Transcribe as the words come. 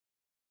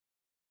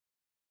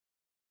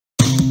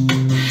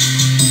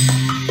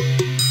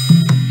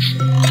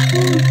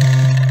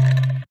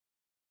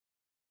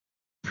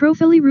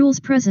Profili rules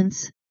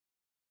presence.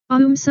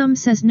 AumSum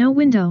says no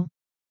window.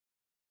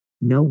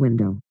 No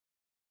window.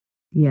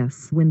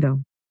 Yes,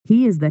 window.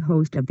 He is the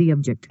host of the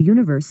Object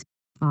Universe,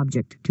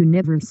 Object to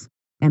Universe,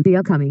 and the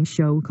upcoming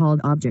show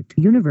called Object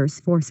Universe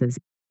Forces.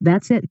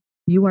 That's it.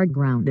 You are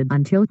grounded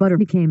until butter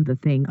became the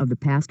thing of the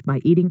past by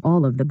eating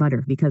all of the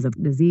butter because of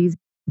disease.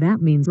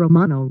 That means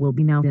Romano will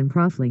be now in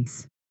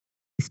Profilis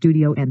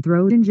Studio and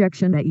throw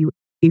injection at you.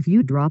 If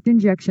you dropped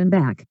injection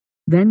back,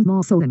 then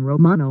Malso and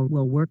Romano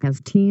will work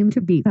as team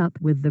to beat up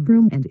with the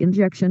broom and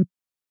injection.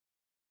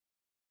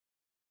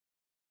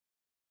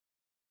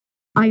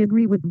 I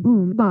agree with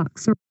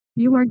Boomboxer.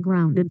 You are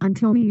grounded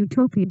until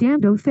Utopia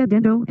Dando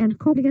Fedendo and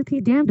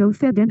Kobiati Dando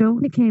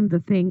Fedendo became the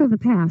thing of the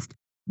past.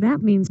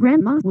 That means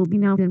Grandma will be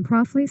now in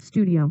Profilis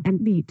Studio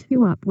and beat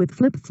you up with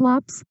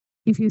flip-flops.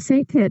 If you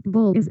say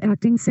Pitbull is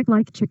acting sick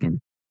like chicken,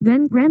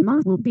 then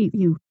Grandma will beat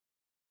you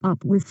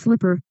up with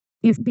Flipper.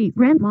 If beat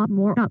Grandma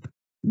more up,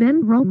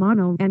 then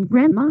Romano and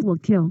Grandma will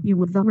kill you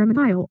with the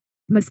Remedial,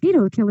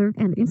 Mosquito Killer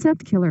and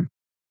Insect Killer.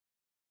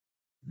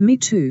 Me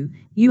too.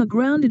 You are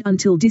grounded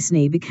until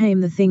Disney became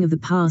the thing of the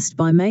past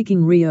by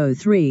making Rio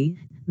 3.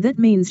 That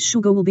means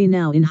Sugar will be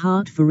now in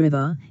heart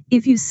forever.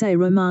 If you say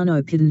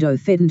Romano Pidendo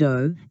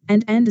Fedendo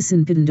and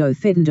Anderson Pidendo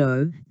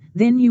Fedendo,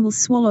 then you will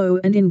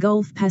swallow and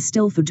engulf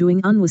Pastel for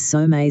doing so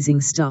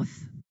amazing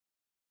stuff.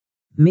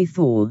 Me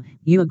 4.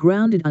 You are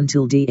grounded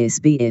until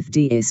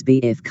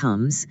DSBF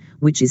comes,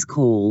 which is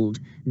called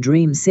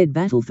Dream Said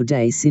Battle for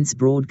Day since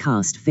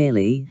broadcast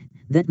fairly.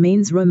 That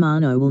means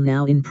Romano will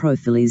now in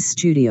Profilis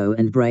Studio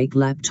and break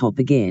laptop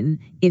again.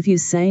 If you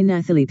say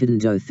Nathalie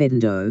Pidendo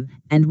Fedendo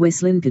and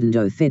Weslin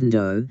Pidendo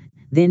Fedendo,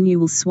 then you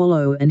will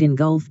swallow and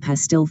engulf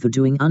Pastel for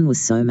doing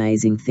so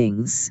amazing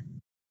things.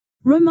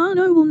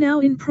 Romano will now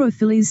in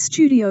Profilis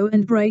Studio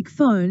and break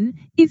phone.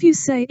 If you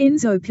say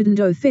Enzo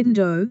Pidendo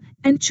Fedendo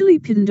and Chili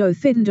Pidendo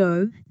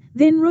Fedendo,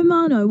 then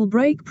Romano will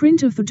break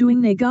printer for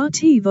doing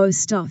negativo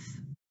stuff.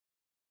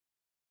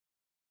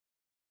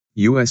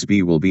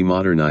 USB will be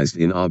modernized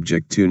in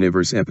Object to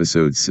Universe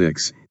Episode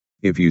 6.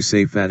 If you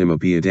say Fatima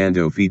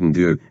Piedando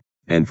Fedendo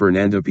and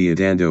Fernanda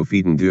Piedando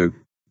Fedendo,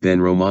 then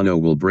Romano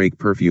will break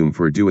perfume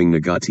for doing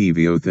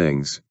negativo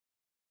things.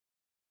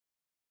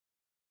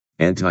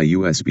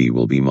 Anti-USB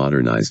will be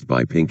modernized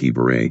by Pinky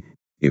Beret.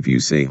 If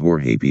you say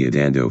Jorge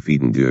Piedando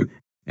Fedendo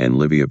and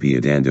Livia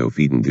Piedando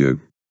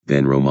Fedendo,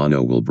 then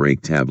Romano will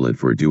break tablet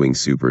for doing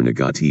super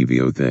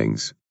negativo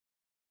things.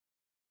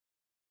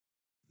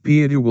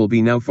 Piedu will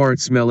be now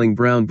fart-smelling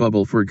brown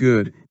bubble for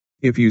good.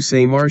 If you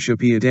say Marcia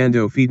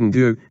Piedando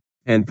Fedendo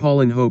and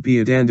Paulinho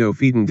Piedando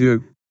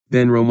Fedendo,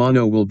 then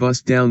Romano will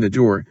bust down the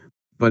door.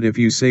 But if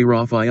you say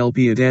Rafael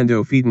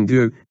Piedando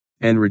Fedendo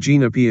and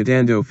Regina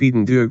Piedando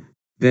Fedendo,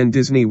 then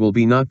Disney will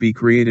not be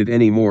created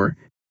anymore.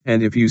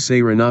 And if you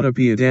say Renata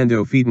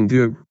Piedando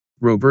Fedendo,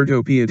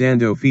 Roberto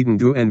Piedando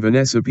Fedendo and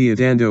Vanessa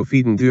Piedando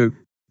Fedendo,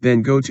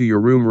 then go to your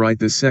room right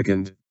this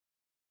second.